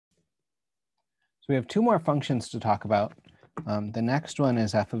So we have two more functions to talk about. The next one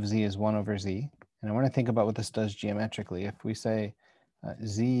is f of z is 1 over z. And I want to think about what this does geometrically. If we say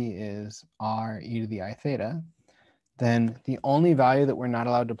z is r e to the I theta, then the only value that we're not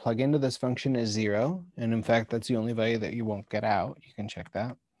allowed to plug into this function is 0. And in fact, that's the only value that you won't get out. You can check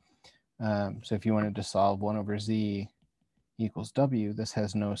that. So if you wanted to solve 1 over z equals w, this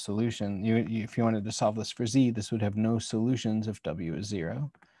has no solution. If you wanted to solve this for z, this would have no solutions if w is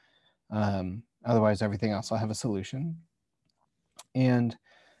 0. Otherwise, everything else will have a solution. And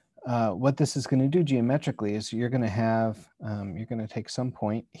what this is going to do geometrically is you're going to have, you're going to take some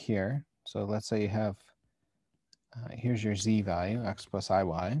point here. So let's say you have, here's your z value, x plus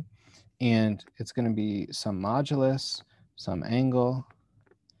iy, and it's going to be some modulus, some angle.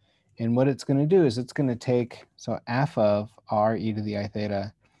 And what it's going to do is it's going to take, so f of r e to the I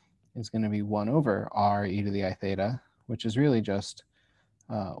theta is going to be 1 over r e to the I theta, which is really just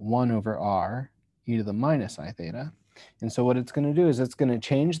 1 over r e to the minus I theta. And so what it's going to do is it's going to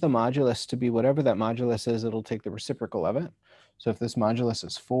change the modulus to be whatever that modulus is. It'll take the reciprocal of it. So if this modulus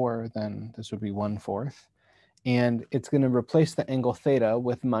is 4, then this would be 1/4. And it's going to replace the angle theta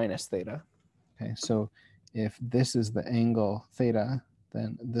with minus theta. Okay, so if this is the angle theta,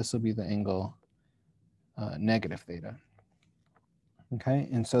 then this will be the angle negative theta. Okay,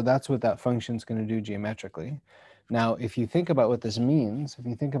 and so that's what that function is going to do geometrically. Now, if you think about what this means, if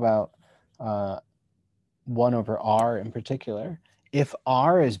you think about 1 over r in particular, if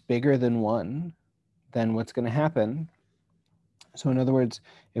r is bigger than 1, then what's going to happen? So in other words,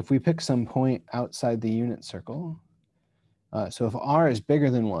 if we pick some point outside the unit circle, so if r is bigger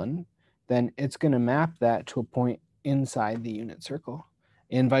than 1, then it's going to map that to a point inside the unit circle.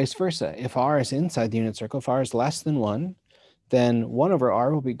 And vice versa. If r is inside the unit circle, if r is less than 1, then 1 over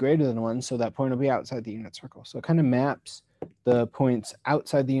r will be greater than 1, so that point will be outside the unit circle. So it kind of maps the points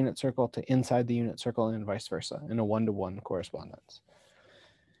outside the unit circle to inside the unit circle and vice versa in a 1-to-1 correspondence.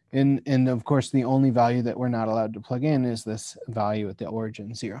 And of course, the only value that we're not allowed to plug in is this value at the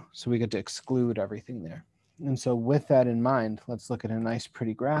origin 0. So we get to exclude everything there. And so with that in mind, let's look at a nice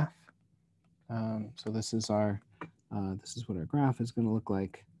pretty graph. So this is our, this is what our graph is going to look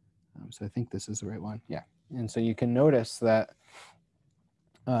like. So I think this is the right one. Yeah. And so you can notice that,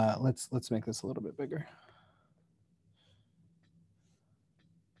 let's make this a little bit bigger.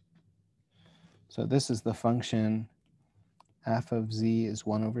 So this is the function f of z is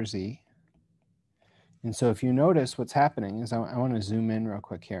 1 over z. And so if you notice what's happening is I want to zoom in real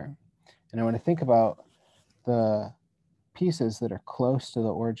quick here. And I want to think about the pieces that are close to the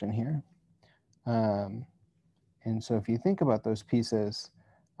origin here. And so if you think about those pieces,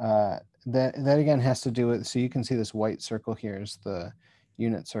 that again has to do with, so you can see this white circle here is the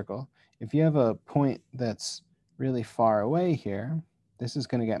unit circle. If you have a point that's really far away here, this is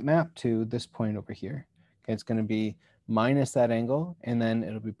going to get mapped to this point over here. Okay, it's going to be minus that angle, and then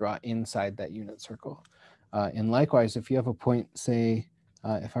it'll be brought inside that unit circle. And likewise, if you have a point, say,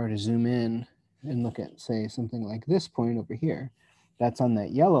 if I were to zoom in and look at, say, something like this point over here, that's on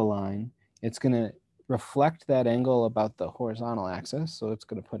that yellow line, it's going to reflect that angle about the horizontal axis. So it's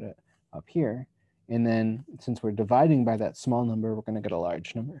going to put it up here. And then since we're dividing by that small number, we're going to get a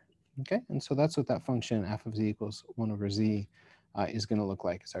large number. Okay, and so that's what that function f of z equals 1 over z is going to look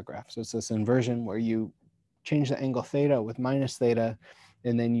like as our graph. So it's this inversion where you change the angle theta with minus theta,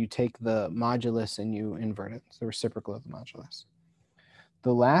 and then you take the modulus and you invert it. It's the reciprocal of the modulus.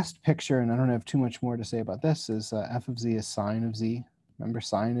 The last picture, and I don't have too much more to say about this, is f of z is sine of z. Remember,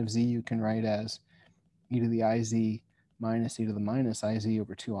 sine of z you can write as e to the iz minus e to the minus iz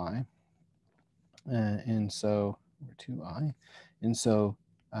over 2i. And so, over 2i. And so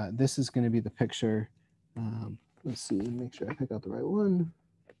this is going to be the picture. Let's see, make sure I pick out the right one.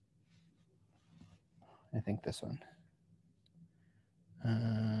 I think this one.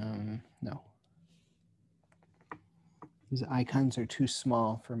 No. These icons are too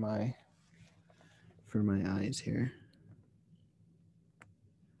small for my eyes here.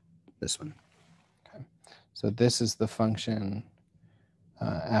 This one. Okay. So this is the function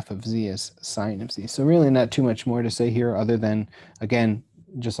f of z is sine of z. So really not too much more to say here other than, again,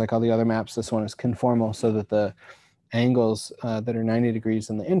 just like all the other maps, this one is conformal so that the angles that are 90 degrees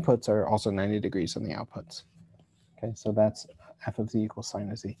in the inputs are also 90 degrees in the outputs. Okay, so that's f of z equals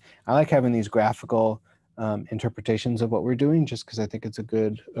sine of z. I like having these graphical interpretations of what we're doing just because I think it's a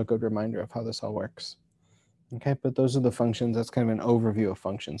good reminder of how this all works. Okay, but those are the functions. That's kind of an overview of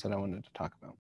functions that I wanted to talk about.